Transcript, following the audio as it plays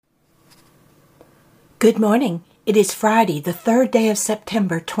Good morning. It is Friday, the 3rd day of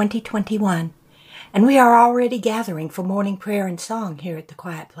September 2021, and we are already gathering for morning prayer and song here at the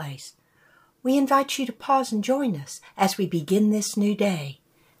Quiet Place. We invite you to pause and join us as we begin this new day,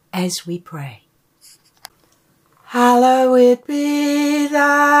 as we pray. Hallowed be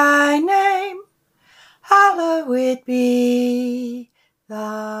thy name, hallowed be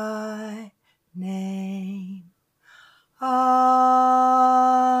thy name. Amen.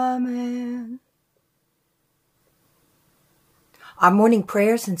 Our morning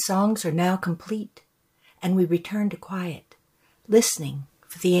prayers and songs are now complete, and we return to quiet, listening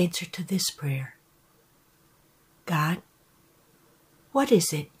for the answer to this prayer. God, what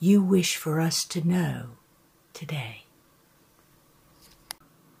is it you wish for us to know today?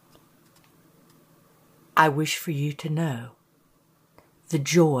 I wish for you to know the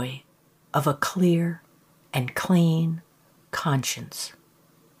joy of a clear and clean conscience.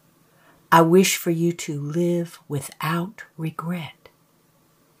 I wish for you to live without regret,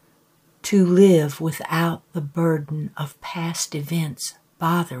 to live without the burden of past events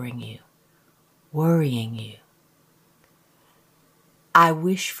bothering you, worrying you. I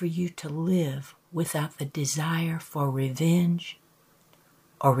wish for you to live without the desire for revenge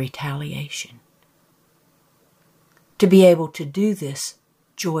or retaliation. To be able to do this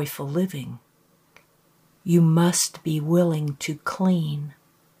joyful living, you must be willing to clean,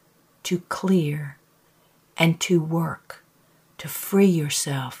 to clear, and to work to free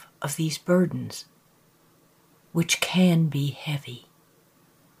yourself of these burdens, which can be heavy.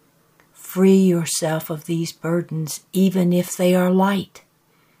 Free yourself of these burdens even if they are light.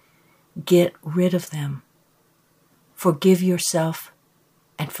 Get rid of them. Forgive yourself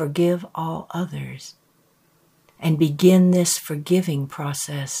and forgive all others. And begin this forgiving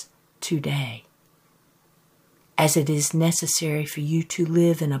process today, as it is necessary for you to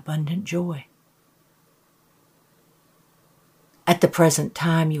live in abundant joy. At the present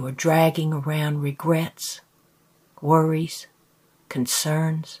time, you are dragging around regrets, worries,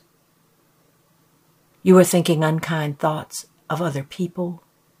 concerns. You are thinking unkind thoughts of other people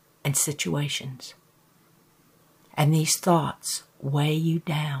and situations. And these thoughts weigh you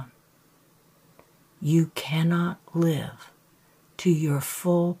down. You cannot live to your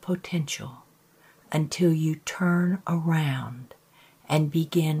full potential until you turn around and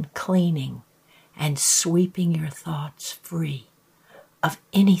begin cleaning and sweeping your thoughts free of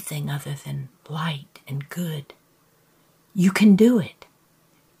anything other than light and good. You can do it.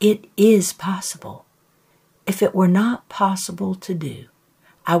 It is possible. If it were not possible to do,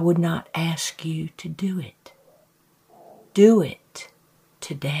 I would not ask you to do it. Do it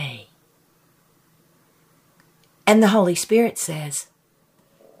today. And the Holy Spirit says,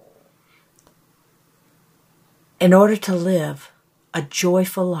 in order to live a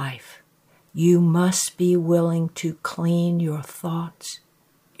joyful life, you must be willing to clean your thoughts,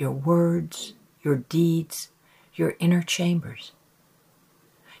 your words, your deeds, your inner chambers.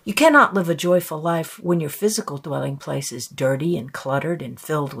 You cannot live a joyful life when your physical dwelling place is dirty and cluttered and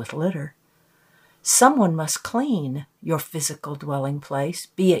filled with litter. Someone must clean your physical dwelling place,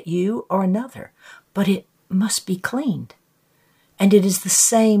 be it you or another, but it must be cleaned. And it is the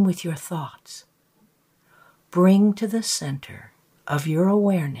same with your thoughts. Bring to the center of your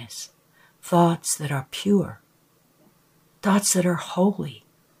awareness thoughts that are pure, thoughts that are holy,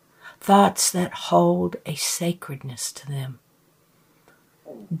 thoughts that hold a sacredness to them.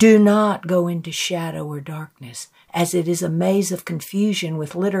 Do not go into shadow or darkness, as it is a maze of confusion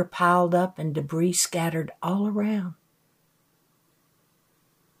with litter piled up and debris scattered all around.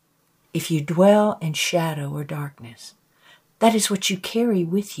 If you dwell in shadow or darkness, that is what you carry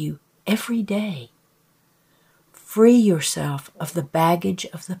with you every day. Free yourself of the baggage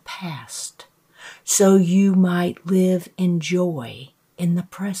of the past so you might live in joy in the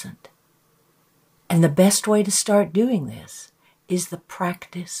present. And the best way to start doing this is the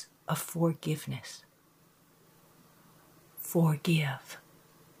practice of forgiveness. Forgive.